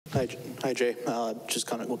Hi, Jay. Just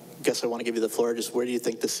kind of guess I want to give you the floor. Just where do you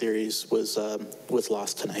think the series was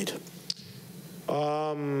lost tonight?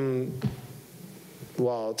 Well,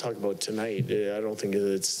 I'll talk about tonight. I don't think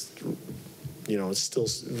it's, it's still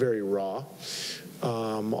very raw.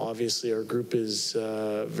 Obviously, our group is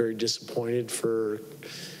very disappointed for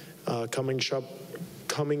coming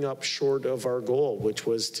up short of our goal, which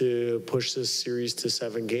was to push this series to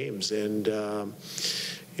 7 games. And, I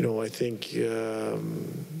think,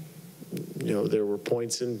 there were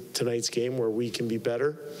points in tonight's game where we can be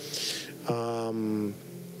better.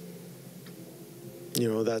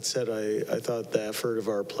 That said, I thought the effort of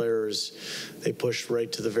our players, they pushed right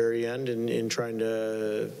to the very end in trying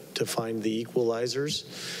to find the equalizers.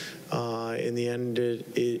 In the end,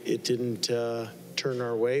 it didn't turn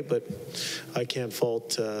our way, but I can't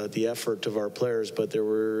fault the effort of our players, but there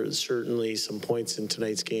were certainly some points in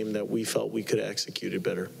tonight's game that we felt we could have executed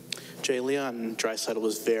better. Jay, Leon Draisaitl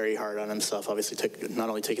was very hard on himself, obviously not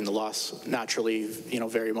only taking the loss naturally,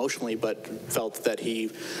 very emotionally, but felt that he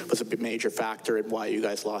was a major factor in why you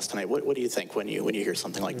guys lost tonight. What do you think when you hear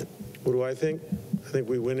something like that? What do I think? I think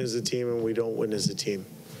we win as a team and we don't win as a team.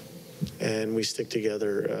 And we stick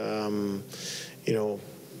together.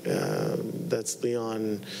 That's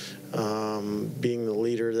Leon being the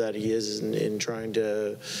leader that he is in trying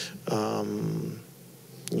to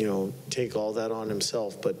take all that on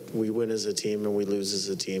himself, but we win as a team and we lose as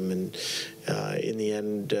a team. And in the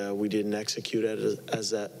end, we didn't execute at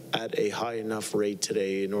a high enough rate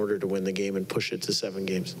today in order to win the game and push it to 7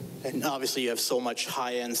 games. And obviously you have so much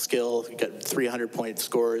high-end skill. You got 300-point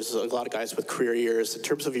scores, a lot of guys with career years. In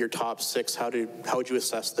terms of your top 6, how would you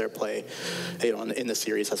assess their play in the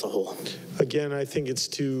series as a whole? Again, I think it's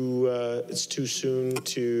too soon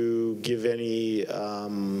to give any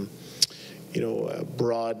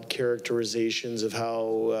broad characterizations of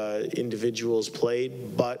how individuals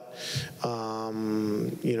played. But,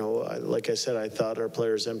 like I said, I thought our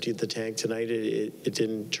players emptied the tank tonight. It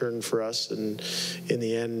didn't turn for us. And in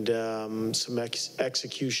the end, some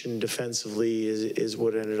execution defensively is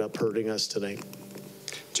what ended up hurting us tonight.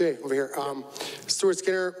 Jay, over here. Stuart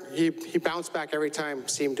Skinner, he bounced back every time,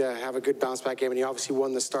 seemed to have a good bounce back game, and he obviously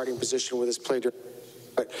won the starting position with his play.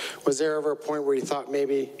 But was there ever a point where you thought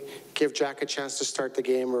maybe give Jack a chance to start the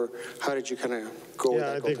game, or how did you kind of go with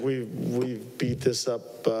that? I think we've beat this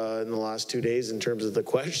up in the last 2 days in terms of the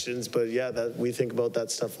questions, but we think about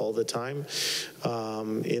that stuff all the time.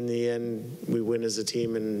 In the end, we win as a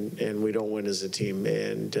team and we don't win as a team.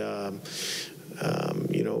 And,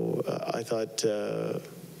 I thought,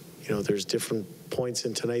 there's different points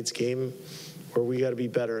in tonight's game where we got to be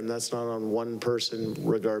better, and that's not on one person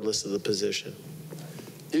regardless of the position.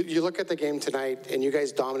 You look at the game tonight, and you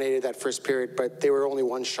guys dominated that first period, but they were only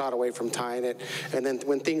 1 shot away from tying it. And then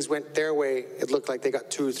when things went their way, it looked like they got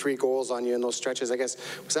 2 or 3 goals on you in those stretches. I guess,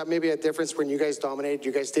 was that maybe a difference when you guys dominated?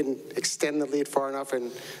 You guys didn't extend the lead far enough, and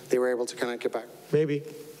they were able to kind of get back? Maybe.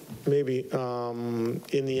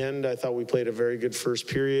 In the end, I thought we played a very good first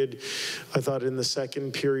period. I thought in the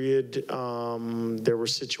second period, there were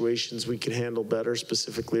situations we could handle better,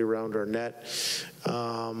 specifically around our net.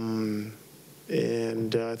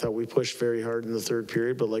 And I thought we pushed very hard in the third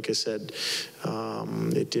period, but like I said,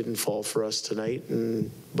 it didn't fall for us tonight.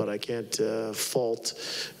 But I can't fault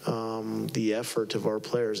the effort of our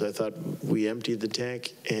players. I thought we emptied the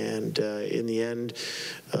tank, and in the end,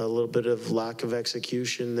 a little bit of lack of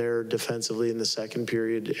execution there defensively in the second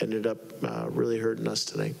period ended up really hurting us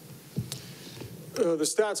tonight. The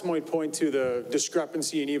stats might point to the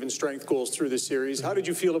discrepancy in even strength goals through the series. How did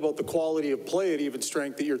you feel about the quality of play at even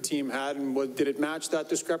strength that your team had, and did it match that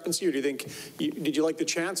discrepancy, or do you think did you like the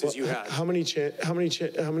chances you had? How many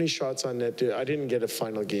shots on net? I didn't get a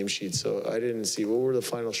final game sheet, so I didn't see. What were the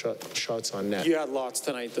final shots on net? You had lots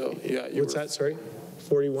tonight, though. Yeah. What's that? Sorry,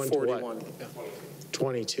 41 to what? 41. Yeah.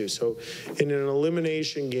 22. So in an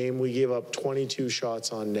elimination game, we gave up 22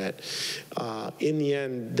 shots on net. In the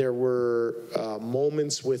end, there were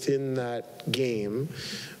moments within that game,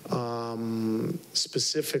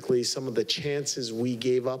 specifically some of the chances we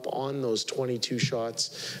gave up on those 22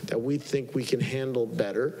 shots that we think we can handle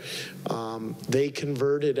better. They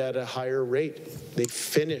converted at a higher rate. They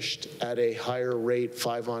finished at a higher rate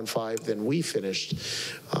 5-on-5 than we finished.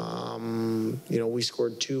 We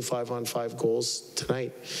scored 2 5-on-5 goals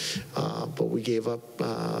tonight, but we gave up,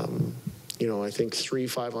 I think 3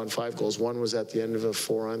 5-on-5 goals. One was at the end of a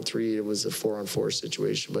 4-on-3. It was a 4-on-4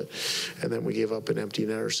 situation, and then we gave up an empty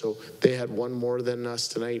netter. So they had one more than us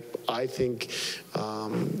tonight. I think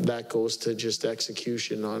that goes to just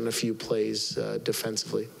execution on a few plays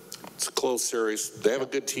defensively. It's a close series. They have a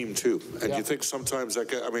good team, too. And you think sometimes,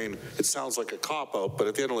 it sounds like a cop-out, but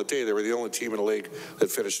at the end of the day, they were the only team in the league that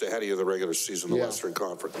finished ahead of you in the regular season in the Western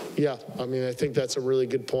Conference. Yeah, I mean, I think that's a really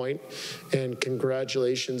good point. And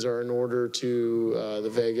congratulations are in order to the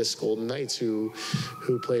Vegas Golden Knights, who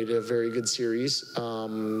played a very good series.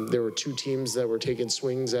 There were two teams that were taking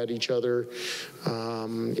swings at each other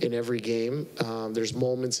in every game. There's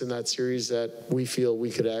moments in that series that we feel we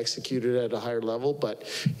could have executed at a higher level, but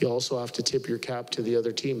you also have to tip your cap to the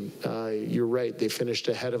other team. You're right, they finished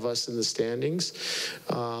ahead of us in the standings.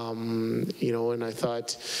 And I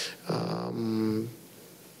thought, I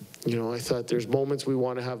thought there's moments we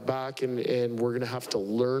want to have back, and we're going to have to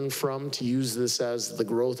learn from to use this as the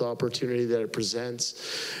growth opportunity that it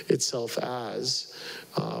presents itself as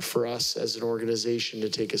for us as an organization to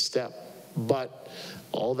take a step. But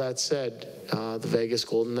all that said, the Vegas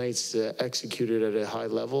Golden Knights executed at a high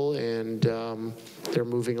level, and they're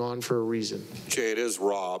moving on for a reason. Jay, it is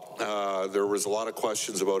Rob. There was a lot of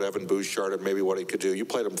questions about Evan Bouchard and maybe what he could do. You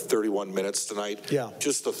played him 31 minutes tonight. Yeah.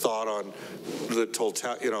 Just the thought on the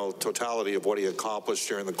totality of what he accomplished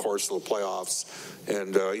during the course of the playoffs,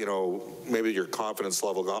 and maybe your confidence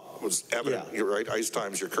level was evident. Yeah. You're right. Ice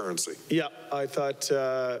time's your currency. Yeah, I thought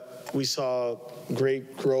we saw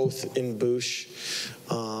great growth in Bush.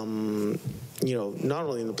 Not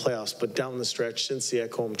only in the playoffs, but down the stretch since the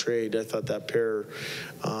Ekholm trade. I thought that pair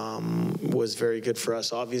was very good for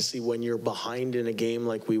us. Obviously, when you're behind in a game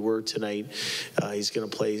like we were tonight, he's going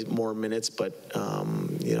to play more minutes, but,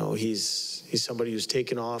 he's somebody who's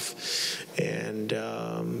taken off, and,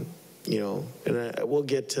 we'll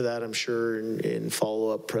get to that, I'm sure, in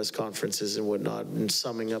follow-up press conferences and whatnot, and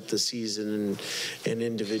summing up the season and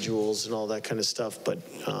individuals and all that kind of stuff. But,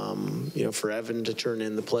 for Evan to turn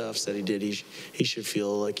in the playoffs that he did, he should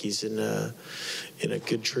feel like he's in a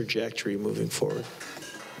good trajectory moving forward.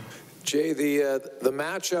 Jay, the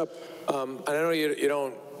matchup, I know you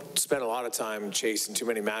don't spend a lot of time chasing too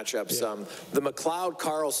many matchups. Yeah. The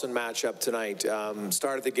McLeod-Carlson matchup tonight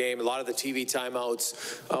started the game, a lot of the TV timeouts.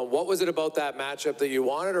 What was it about that matchup that you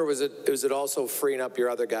wanted, or was it also freeing up your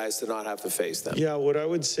other guys to not have to face them? Yeah, what I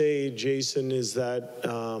would say, Jason, is that,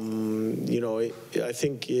 I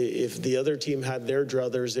think if the other team had their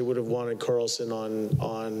druthers, they would have wanted Carlson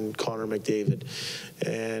on Connor McDavid.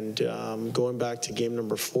 And going back to game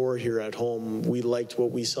number 4 here at home, we liked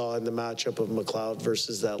what we saw in the matchup of McLeod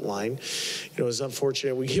versus that line. It was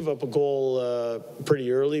unfortunate we gave up a goal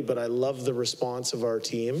pretty early, but I love the response of our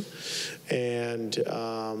team. And,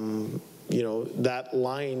 that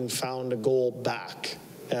line found a goal back.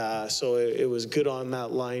 So it was good on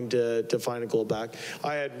that line to find a goal back.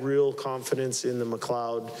 I had real confidence in the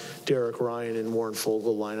McLeod, Derek Ryan, and Warren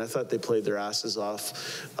Fogle line. I thought they played their asses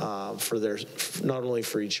off not only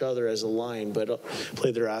for each other as a line, but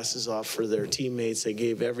played their asses off for their teammates. They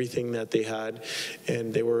gave everything that they had,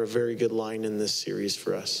 and they were a very good line in this series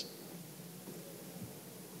for us.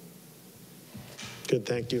 Good,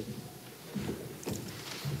 thank you.